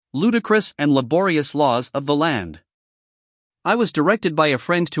Ludicrous and Laborious Laws of the Land. I was directed by a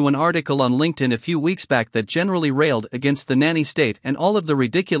friend to an article on LinkedIn a few weeks back that generally railed against the nanny state and all of the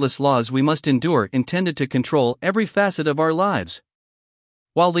ridiculous laws we must endure intended to control every facet of our lives.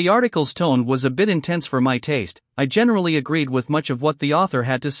 While the article's tone was a bit intense for my taste, I generally agreed with much of what the author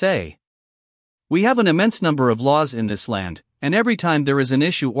had to say. We have an immense number of laws in this land, and every time there is an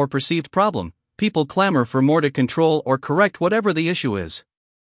issue or perceived problem, people clamor for more to control or correct whatever the issue is.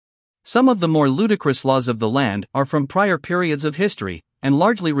 Some of the more ludicrous laws of the land are from prior periods of history, and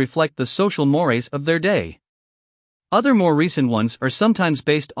largely reflect the social mores of their day. Other more recent ones are sometimes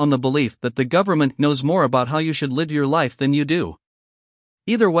based on the belief that the government knows more about how you should live your life than you do.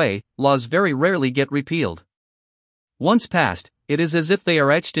 Either way, laws very rarely get repealed. Once passed, it is as if they are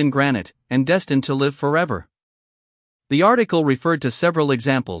etched in granite, and destined to live forever. The article referred to several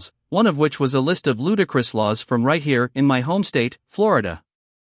examples, one of which was a list of ludicrous laws from right here in my home state, Florida.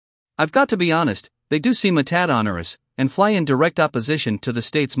 I've got to be honest, they do seem a tad onerous, and fly in direct opposition to the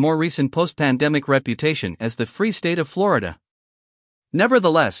state's more recent post-pandemic reputation as the free state of Florida.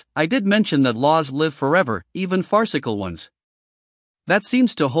 Nevertheless, I did mention that laws live forever, even farcical ones. That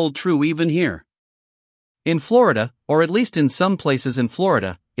seems to hold true even here. In Florida, or at least in some places in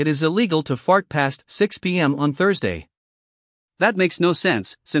Florida, it is illegal to fart past 6 p.m. on Thursday. That makes no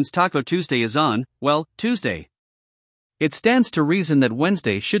sense, since Taco Tuesday is on, well, Tuesday. It stands to reason that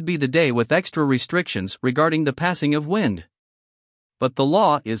Wednesday should be the day with extra restrictions regarding the passing of wind. But the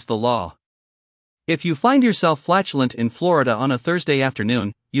law is the law. If you find yourself flatulent in Florida on a Thursday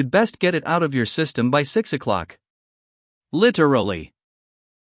afternoon, you'd best get it out of your system by 6 o'clock. Literally.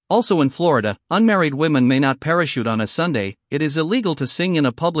 Also in Florida, unmarried women may not parachute on a Sunday. It is illegal to sing in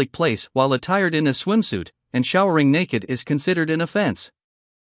a public place while attired in a swimsuit, and showering naked is considered an offense.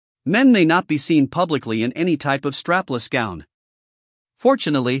 Men may not be seen publicly in any type of strapless gown.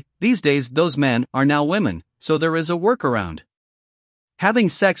 Fortunately, these days those men are now women, so there is a workaround. Having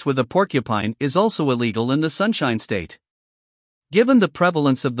sex with a porcupine is also illegal in the Sunshine State. Given the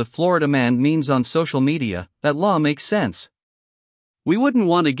prevalence of the Florida man memes on social media, that law makes sense. We wouldn't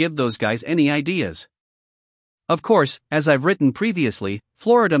want to give those guys any ideas. Of course, as I've written previously,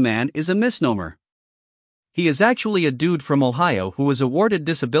 Florida man is a misnomer. He is actually a dude from Ohio who was awarded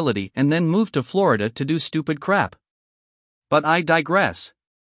disability and then moved to Florida to do stupid crap. But I digress.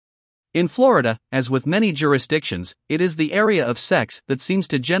 In Florida, as with many jurisdictions, it is the area of sex that seems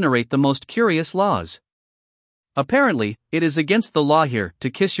to generate the most curious laws. Apparently, it is against the law here to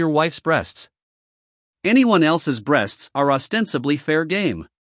kiss your wife's breasts. Anyone else's breasts are ostensibly fair game.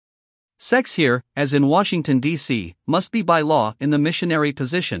 Sex here, as in Washington, D.C., must be by law in the missionary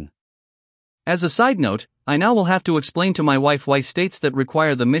position. As a side note, I now will have to explain to my wife why states that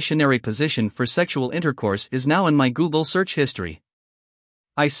require the missionary position for sexual intercourse is now in my Google search history.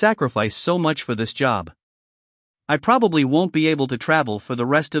 I sacrifice so much for this job. I probably won't be able to travel for the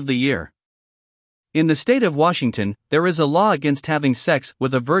rest of the year. In the state of Washington, there is a law against having sex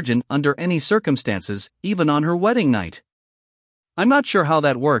with a virgin under any circumstances, even on her wedding night. I'm not sure how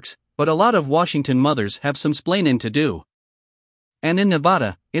that works, but a lot of Washington mothers have some splaining to do. And in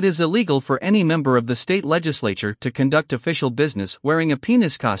Nevada, it is illegal for any member of the state legislature to conduct official business wearing a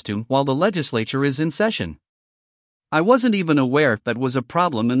penis costume while the legislature is in session. I wasn't even aware that was a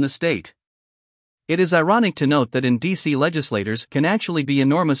problem in the state. It is ironic to note that in D.C. legislators can actually be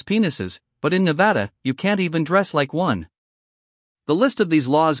enormous penises, but in Nevada, you can't even dress like one. The list of these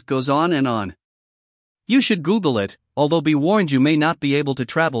laws goes on and on. You should Google it, although be warned you may not be able to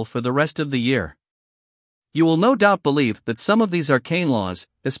travel for the rest of the year. You will no doubt believe that some of these arcane laws,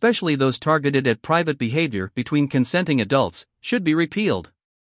 especially those targeted at private behavior between consenting adults, should be repealed.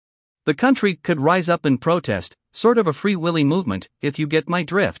 The country could rise up in protest, sort of a Free Willy movement, if you get my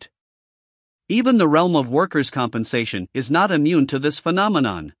drift. Even the realm of workers' compensation is not immune to this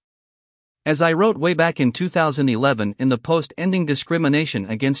phenomenon. As I wrote way back in 2011 in the post ending discrimination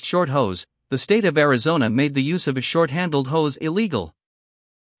against short hose, the state of Arizona made the use of a short-handled hose illegal.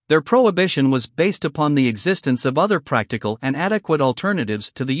 Their prohibition was based upon the existence of other practical and adequate alternatives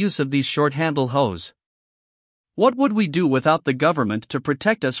to the use of these short-handled hose. What would we do without the government to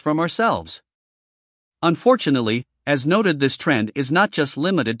protect us from ourselves? Unfortunately, as noted, this trend is not just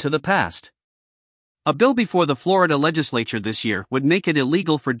limited to the past. A bill before the Florida legislature this year would make it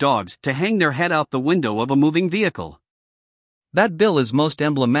illegal for dogs to hang their head out the window of a moving vehicle. That bill is most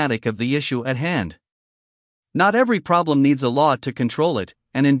emblematic of the issue at hand. Not every problem needs a law to control it,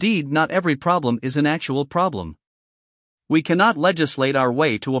 and indeed not every problem is an actual problem. We cannot legislate our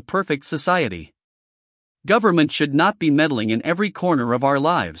way to a perfect society. Government should not be meddling in every corner of our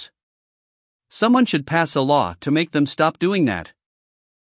lives. Someone should pass a law to make them stop doing that.